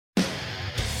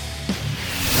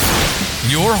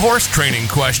Your horse training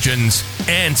questions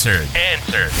answered.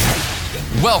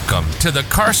 Welcome to the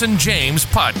Carson James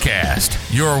Podcast,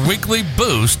 your weekly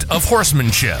boost of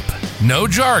horsemanship. No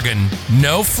jargon,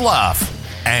 no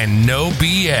fluff, and no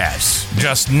BS.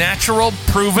 Just natural,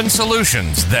 proven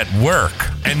solutions that work.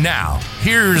 And now,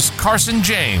 here's Carson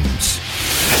James.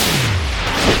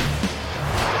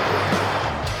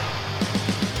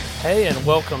 Hey, and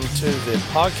welcome to the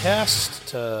podcast.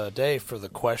 Today for the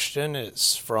question,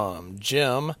 it's from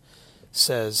Jim.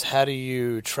 Says, how do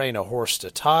you train a horse to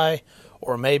tie?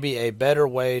 Or maybe a better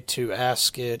way to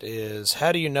ask it is,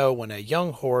 how do you know when a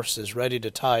young horse is ready to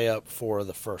tie up for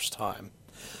the first time?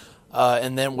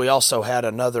 And then we also had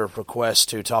another request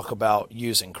to talk about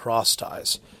using cross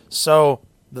ties. So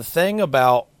the thing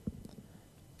about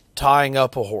tying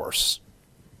up a horse,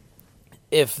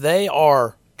 if they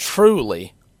are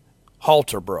truly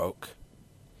halter broke,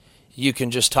 you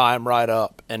can just tie them right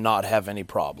up and not have any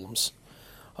problems.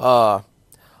 All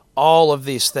of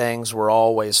these things we're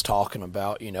always talking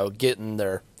about, getting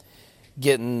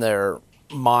their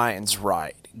minds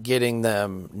right, getting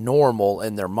them normal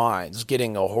in their minds,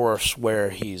 getting a horse where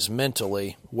he's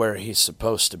mentally where he's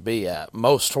supposed to be at.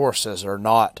 Most horses are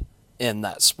not in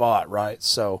that spot, right?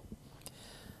 So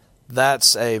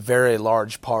that's a very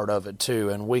large part of it too,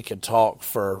 and we could talk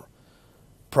for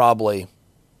probably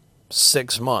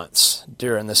 6 months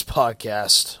during this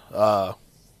podcast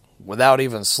without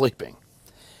even sleeping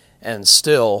and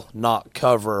still not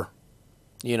cover,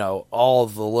 all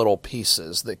the little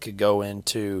pieces that could go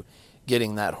into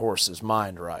getting that horse's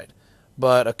mind right.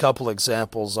 But a couple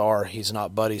examples are he's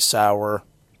not buddy sour,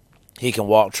 he can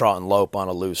walk, trot, and lope on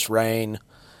a loose rein,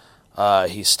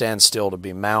 he stands still to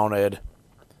be mounted,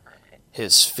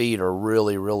 his feet are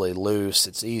really, really loose.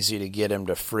 It's easy to get him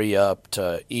to free up,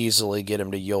 to easily get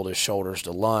him to yield his shoulders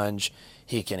to lunge.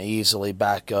 He can easily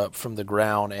back up from the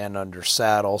ground and under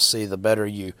saddle. See, the better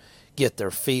you get their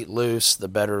feet loose, the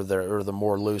better the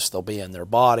more loose they'll be in their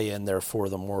body, and therefore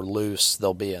the more loose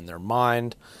they'll be in their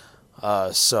mind.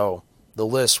 So the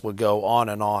list would go on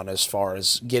and on as far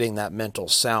as getting that mental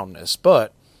soundness.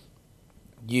 But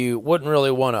you wouldn't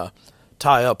really want to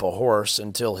tie up a horse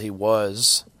until he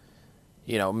was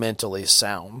mentally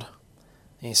sound.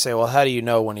 And you say, well, how do you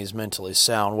know when he's mentally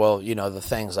sound? Well, the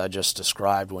things I just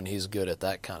described, when he's good at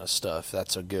that kind of stuff,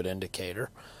 that's a good indicator.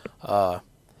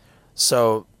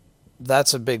 So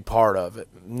that's a big part of it.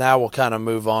 Now we'll kind of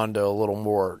move on to a little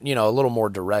more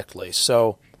directly.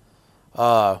 So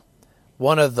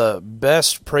one of the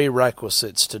best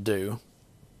prerequisites to do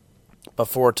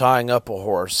before tying up a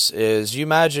horse is, you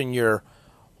imagine you're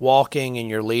walking and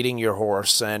you're leading your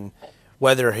horse, and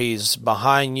whether he's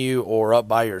behind you or up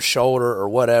by your shoulder or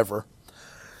whatever,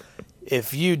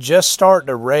 if you just start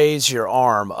to raise your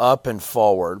arm up and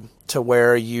forward to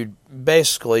where you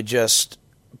basically just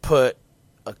put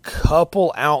a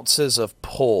couple ounces of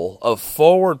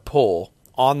forward pull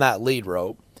on that lead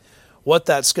rope, what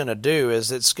that's going to do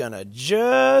is it's going to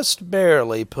just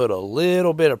barely put a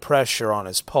little bit of pressure on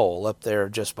his pole up there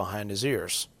just behind his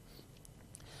ears.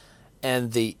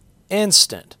 And the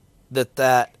instant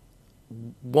that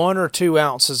 1 or 2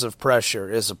 ounces of pressure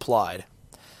is applied,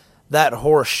 that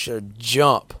horse should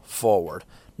jump forward.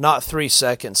 Not 3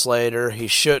 seconds later. He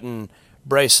shouldn't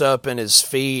brace up in his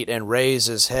feet and raise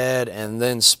his head and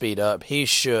then speed up. He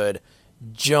should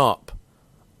jump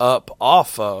up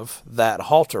off of that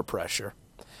halter pressure.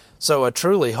 So a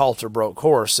truly halter broke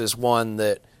horse is one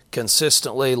that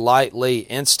consistently, lightly,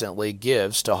 instantly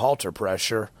gives to halter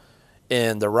pressure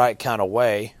in the right kind of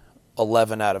way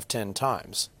 11 out of 10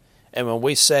 times. And when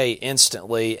we say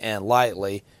instantly and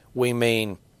lightly, we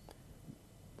mean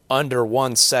under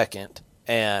 1 second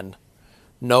and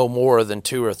no more than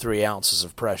 2 or 3 ounces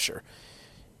of pressure.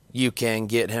 You can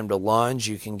get him to lunge,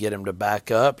 you can get him to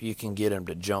back up, you can get him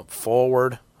to jump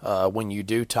forward when you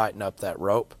do tighten up that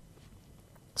rope.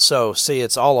 So, see,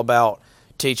 it's all about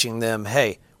teaching them,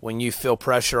 hey, when you feel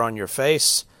pressure on your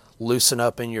face, loosen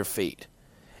up in your feet.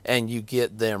 And you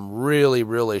get them really,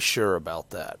 really sure about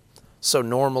that. So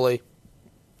normally,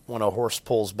 when a horse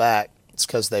pulls back, it's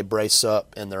because they brace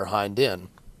up in their hind end.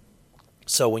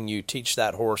 So when you teach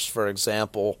that horse, for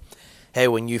example, hey,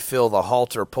 when you feel the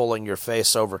halter pulling your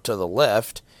face over to the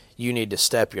left, you need to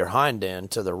step your hind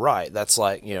end to the right. That's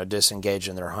like,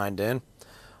 disengaging their hind end.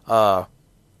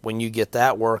 When you get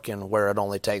that working where it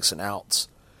only takes an ounce,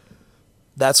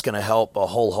 that's going to help a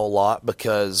whole lot,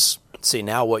 because see,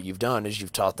 now what you've done is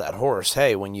you've taught that horse,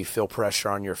 hey, when you feel pressure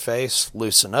on your face,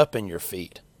 loosen up in your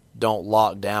feet. Don't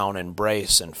lock down and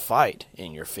brace and fight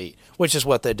in your feet, which is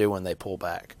what they do when they pull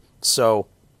back. So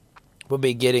we'll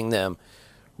be getting them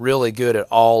really good at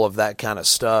all of that kind of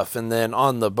stuff. And then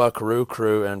on the Buckaroo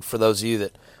Crew, and for those of you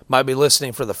that might be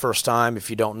listening for the first time, if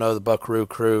you don't know the Buckaroo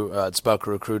Crew, it's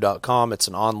buckaroocrew.com. It's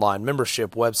an online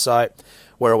membership website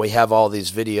where we have all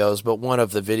these videos, but one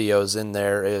of the videos in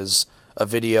there is a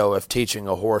video of teaching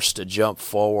a horse to jump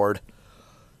forward.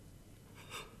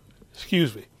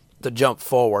 Excuse me. To jump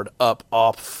forward up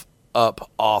off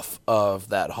of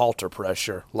that halter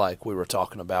pressure like we were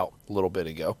talking about a little bit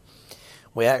ago.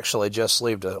 We actually just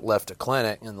left a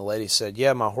clinic, and the lady said,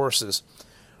 yeah, my horse is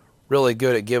really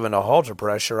good at giving a halter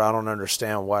pressure. I don't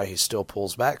understand why he still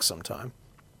pulls back sometime.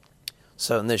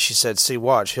 So, and then she said, see,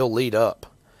 watch, he'll lead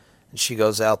up. And she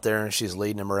goes out there and she's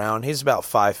leading him around. He's about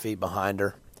 5 feet behind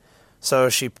her. So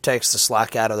she takes the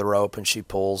slack out of the rope and she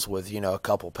pulls with, a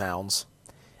couple pounds.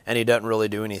 And he doesn't really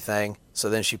do anything. So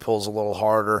then she pulls a little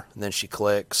harder, and then she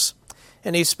clicks.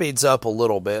 And he speeds up a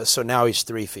little bit, so now he's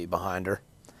 3 feet behind her.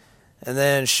 And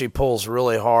then she pulls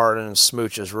really hard and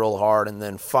smooches real hard, and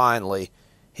then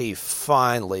he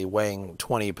finally, weighing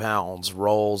 20 pounds,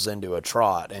 rolls into a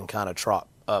trot and kind of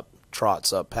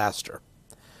trots up past her.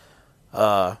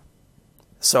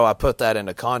 So I put that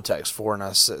into context for her, and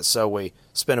I said, so we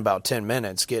spent about 10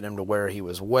 minutes getting him to where he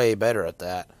was way better at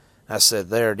that. I said,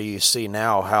 there, do you see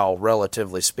now how,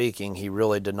 relatively speaking, he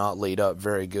really did not lead up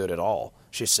very good at all?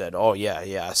 She said, oh,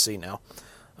 yeah, I see now.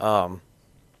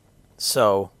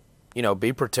 So,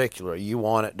 be particular. You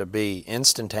want it to be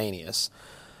instantaneous.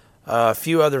 A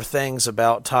few other things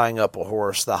about tying up a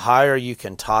horse. The higher you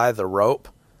can tie the rope,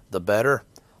 the better.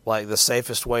 Like, the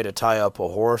safest way to tie up a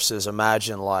horse is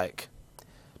imagine, like,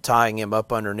 tying him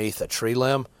up underneath a tree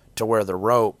limb to where the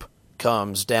rope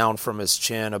comes down from his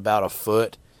chin about a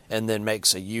foot and then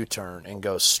makes a U-turn and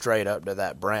goes straight up to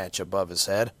that branch above his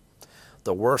head.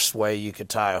 The worst way you could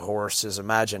tie a horse is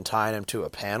imagine tying him to a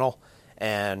panel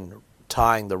and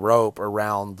tying the rope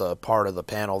around the part of the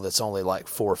panel that's only like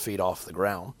 4 feet off the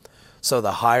ground. So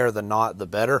the higher the knot, the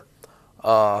better.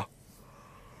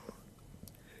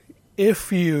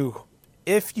 If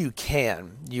you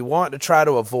can, you want to try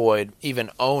to avoid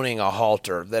even owning a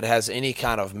halter that has any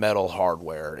kind of metal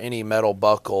hardware, any metal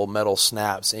buckle, metal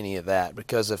snaps, any of that.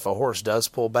 Because if a horse does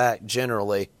pull back,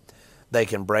 generally they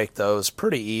can break those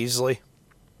pretty easily.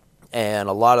 And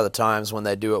a lot of the times when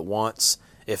they do it once,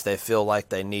 if they feel like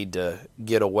they need to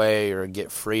get away or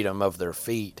get freedom of their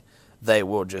feet, they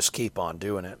will just keep on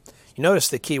doing it. You notice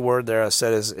the key word there I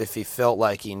said is if he felt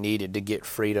like he needed to get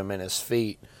freedom in his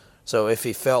feet. So if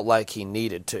he felt like he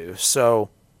needed to. So,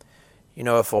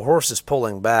 if a horse is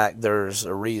pulling back, there's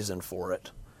a reason for it.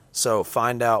 So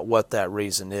find out what that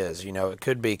reason is. It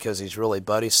could be because he's really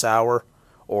buddy sour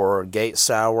or gate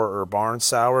sour or barn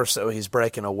sour. So he's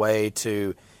breaking away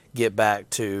to get back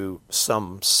to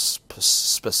some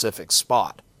specific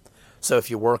spot. So if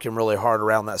you work him really hard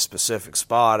around that specific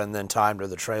spot and then tie him to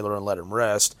the trailer and let him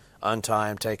rest, untie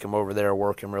him, take him over there,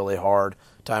 work him really hard,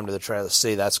 tie him to the trailer,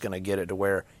 see, that's going to get it to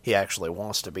where he actually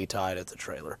wants to be tied at the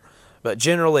trailer. But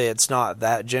generally it's not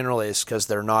that. Generally it's because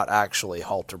they're not actually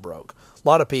halter broke. A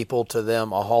lot of people, to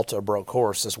them, a halter broke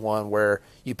horse is one where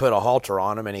you put a halter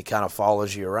on him and he kind of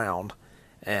follows you around.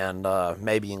 And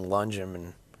maybe you can lunge him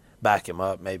and back him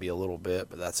up maybe a little bit,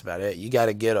 but that's about it. You got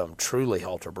to get them truly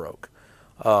halter broke.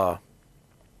 Oh,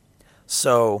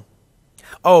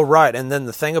 right, and then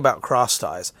the thing about cross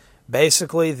ties.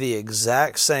 Basically the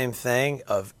exact same thing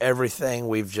of everything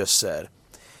we've just said.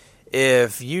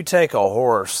 If you take a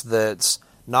horse that's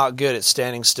not good at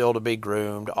standing still to be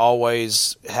groomed,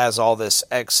 always has all this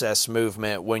excess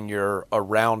movement when you're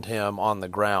around him on the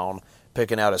ground,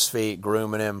 picking out his feet,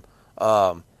 grooming him,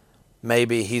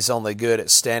 maybe he's only good at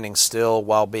standing still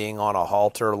while being on a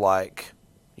halter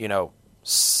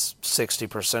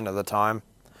 60% of the time.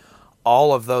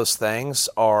 All of those things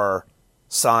are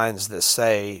signs that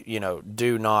say,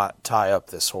 do not tie up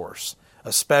this horse,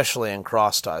 especially in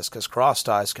cross ties, because cross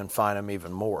ties confine him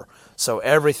even more. So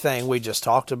everything we just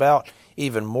talked about,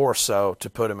 even more so to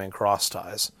put him in cross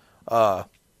ties.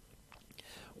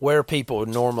 Where people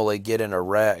normally get in a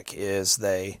wreck is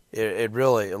it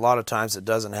really, a lot of times it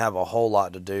doesn't have a whole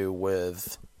lot to do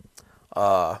with,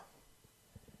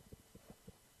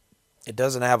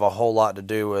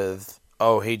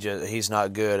 he's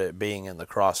not good at being in the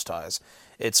cross ties.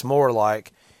 It's more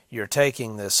like you're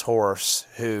taking this horse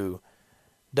who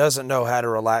doesn't know how to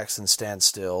relax and stand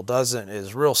still,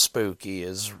 is real spooky,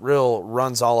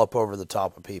 runs all up over the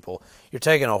top of people. You're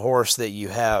taking a horse that you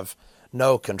have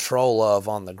no control of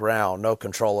on the ground, no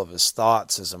control of his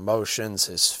thoughts, his emotions,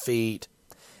 his feet,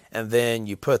 and then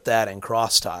you put that in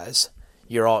cross ties.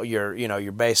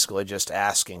 You're basically just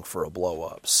asking for a blow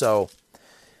up. So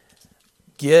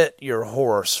get your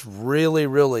horse really,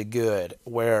 really good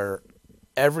where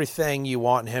everything you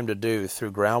want him to do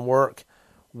through groundwork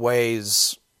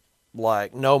weighs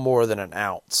like no more than an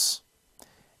ounce.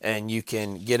 And you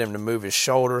can get him to move his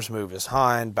shoulders, move his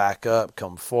hind, back up,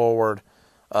 come forward,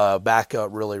 back up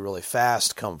really, really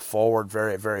fast, come forward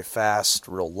very, very fast,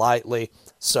 real lightly.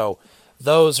 So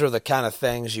those are the kind of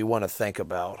things you want to think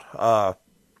about.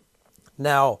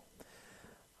 Now,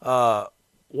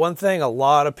 one thing a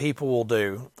lot of people will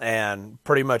do, and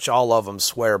pretty much all of them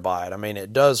swear by it. I mean,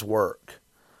 it does work.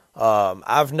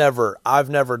 I've never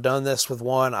done this with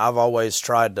one. I've always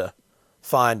tried to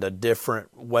find a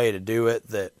different way to do it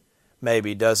that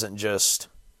maybe doesn't just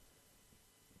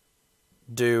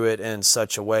do it in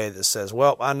such a way that says,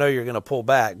 well, I know you're going to pull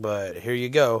back, but here you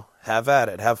go. Have at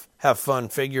it. Have fun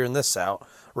figuring this out.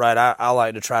 Right? I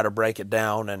like to try to break it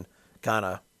down and kind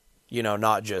of,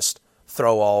 not just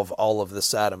throw all of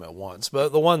this at them at once.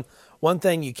 But the one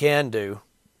thing you can do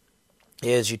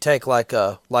is you take like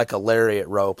a lariat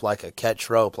rope, like a catch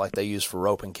rope, like they use for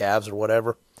roping calves or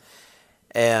whatever,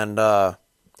 and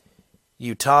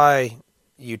you tie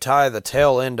the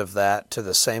tail end of that to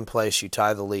the same place you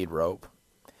tie the lead rope,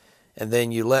 and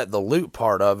then you let the loop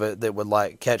part of it that would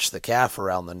like catch the calf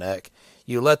around the neck,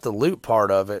 you let the loop part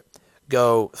of it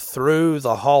go through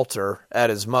the halter at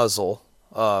his muzzle,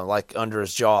 like under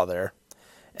his jaw there,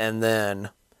 and then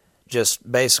just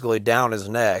basically down his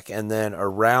neck and then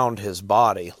around his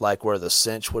body, like where the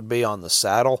cinch would be on the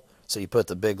saddle. So you put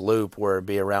the big loop where it'd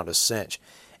be around his cinch,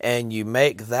 and you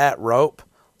make that rope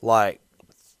like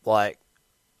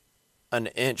an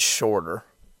inch shorter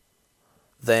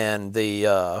than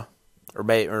the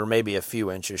or maybe a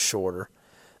few inches shorter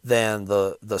than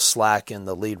the slack in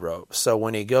the lead rope. So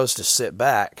when he goes to sit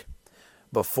back,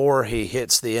 before he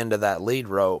hits the end of that lead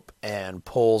rope and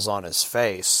pulls on his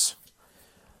face,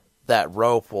 that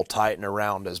rope will tighten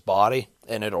around his body,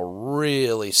 and it'll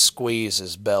really squeeze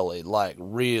his belly, like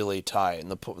really tight.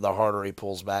 And the harder he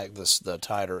pulls back, the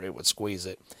tighter it would squeeze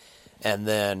it. And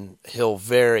then he'll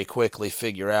very quickly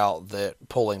figure out that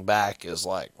pulling back is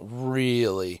like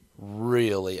really,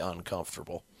 really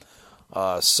uncomfortable.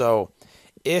 So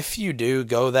if you do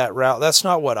go that route, that's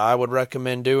not what I would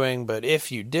recommend doing, but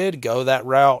if you did go that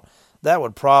route, that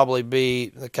would probably be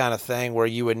the kind of thing where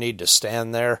you would need to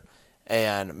stand there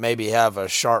and maybe have a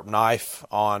sharp knife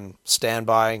on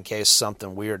standby in case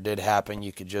something weird did happen.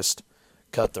 You could just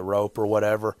cut the rope or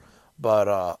whatever.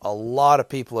 But a lot of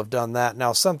people have done that.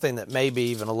 Now, something that may be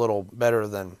even a little better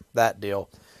than that deal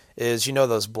is,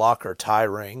 those blocker tie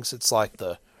rings. It's like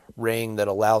the ring that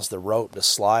allows the rope to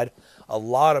slide. A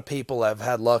lot of people have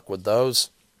had luck with those.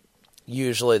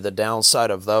 Usually the downside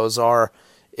of those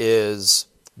is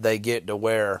they get to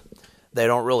where they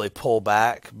don't really pull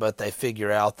back, but they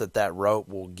figure out that rope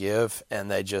will give, and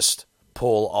they just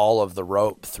pull all of the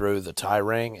rope through the tie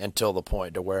ring until the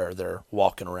point to where they're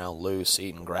walking around loose,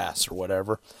 eating grass or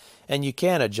whatever. And you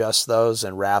can adjust those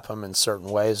and wrap them in certain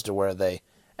ways to where they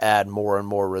add more and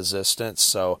more resistance.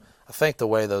 So I think the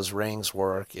way those rings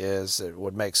work is, it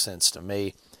would make sense to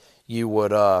me. You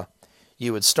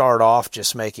would start off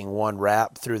just making one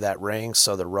wrap through that ring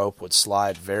so the rope would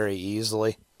slide very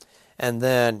easily. And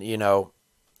then,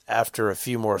 after a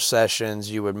few more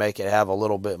sessions, you would make it have a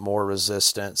little bit more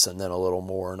resistance, and then a little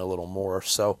more and a little more.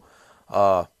 So,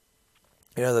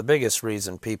 the biggest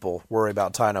reason people worry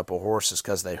about tying up a horse is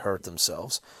because they hurt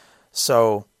themselves.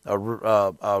 So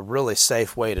a really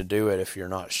safe way to do it, if you're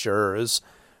not sure, is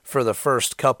for the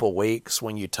first couple weeks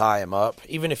when you tie him up,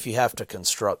 even if you have to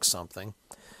construct something,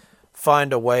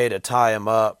 find a way to tie him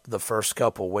up the first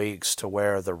couple weeks to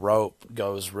where the rope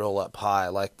goes real up high,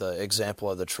 like the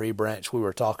example of the tree branch we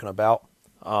were talking about.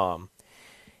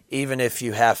 Even if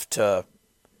you have to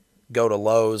go to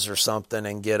Lowe's or something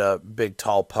and get a big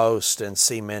tall post and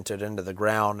cement it into the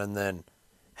ground and then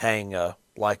hang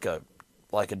like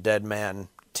a dead man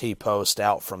T-post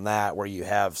out from that where you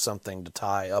have something to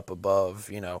tie up above,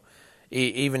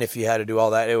 even if you had to do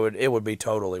all that, it would be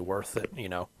totally worth it,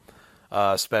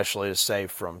 especially to save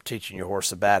from teaching your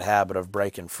horse a bad habit of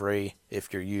breaking free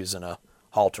if you're using a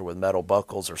halter with metal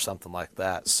buckles or something like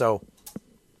that. So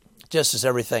just as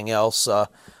everything else,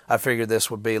 I figured this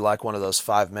would be like one of those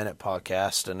 5-minute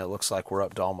podcasts, and it looks like we're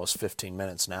up to almost 15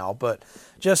 minutes now. But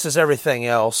just as everything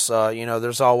else,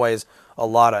 there's always a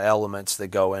lot of elements that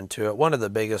go into it. One of the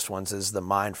biggest ones is the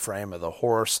mind frame of the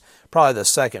horse. Probably the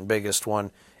second biggest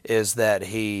one is that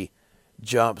he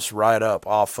jumps right up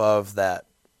off of that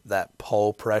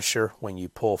pull pressure when you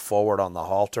pull forward on the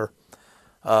halter.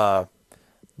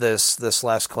 This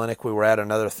last clinic we were at,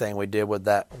 another thing we did with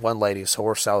that one lady's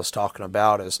horse I was talking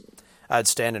about is I'd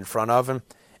stand in front of him,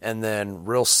 and then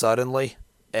real suddenly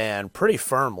and pretty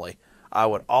firmly, I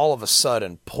would all of a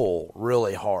sudden pull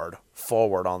really hard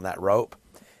forward on that rope.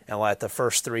 And like the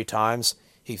first 3 times,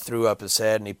 he threw up his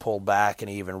head and he pulled back and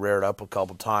he even reared up a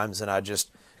couple times. And I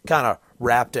just kind of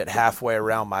wrapped it halfway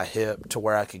around my hip to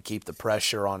where I could keep the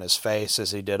pressure on his face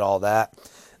as he did all that.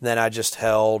 And then I just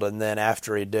held, and then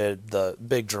after he did the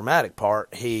big dramatic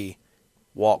part, he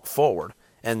walked forward.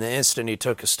 And the instant he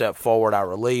took a step forward, I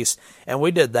released. And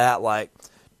we did that like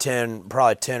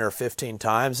probably 10 or 15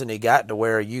 times, and he got to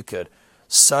where you could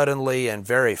suddenly and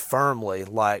very firmly,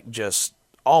 like just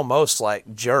almost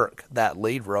like jerk that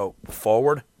lead rope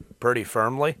forward pretty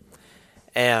firmly.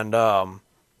 And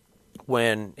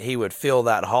when he would feel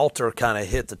that halter kind of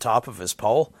hit the top of his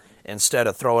pole, instead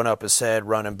of throwing up his head,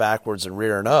 running backwards and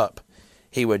rearing up,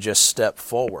 he would just step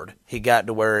forward. He got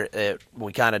to where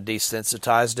we kind of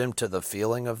desensitized him to the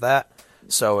feeling of that,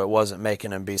 so it wasn't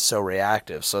making him be so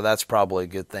reactive. So that's probably a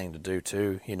good thing to do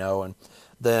too, you know. And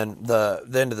then the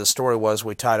end of the story was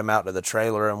we tied him out to the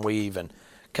trailer, and we even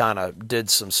kind of did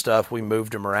some stuff. We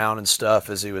moved him around and stuff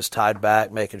as he was tied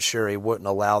back, making sure he wouldn't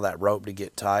allow that rope to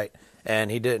get tight.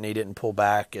 And he didn't pull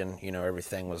back, and, you know,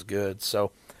 everything was good.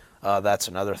 So that's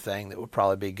another thing that would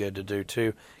probably be good to do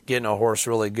too. Getting a horse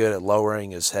really good at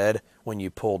lowering his head when you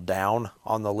pull down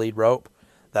on the lead rope.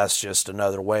 That's just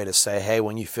another way to say, hey,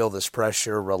 when you feel this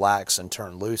pressure, relax and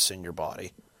turn loose in your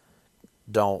body.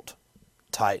 Don't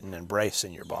tighten and brace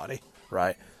in your body,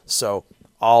 right? So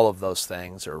all of those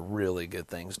things are really good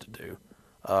things to do.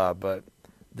 But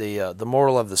the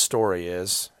moral of the story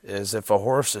is if a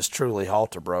horse is truly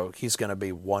halter broke, he's going to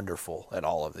be wonderful at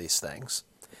all of these things.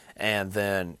 And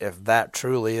then if that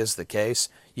truly is the case,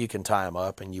 you can tie him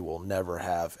up and you will never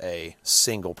have a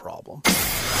single problem.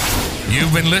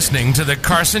 You've been listening to the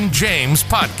Carson James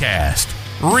Podcast.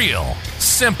 Real,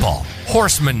 simple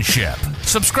horsemanship.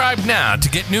 Subscribe now to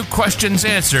get new questions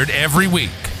answered every week.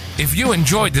 If you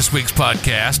enjoyed this week's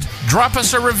podcast, drop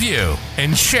us a review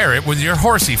and share it with your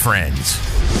horsey friends.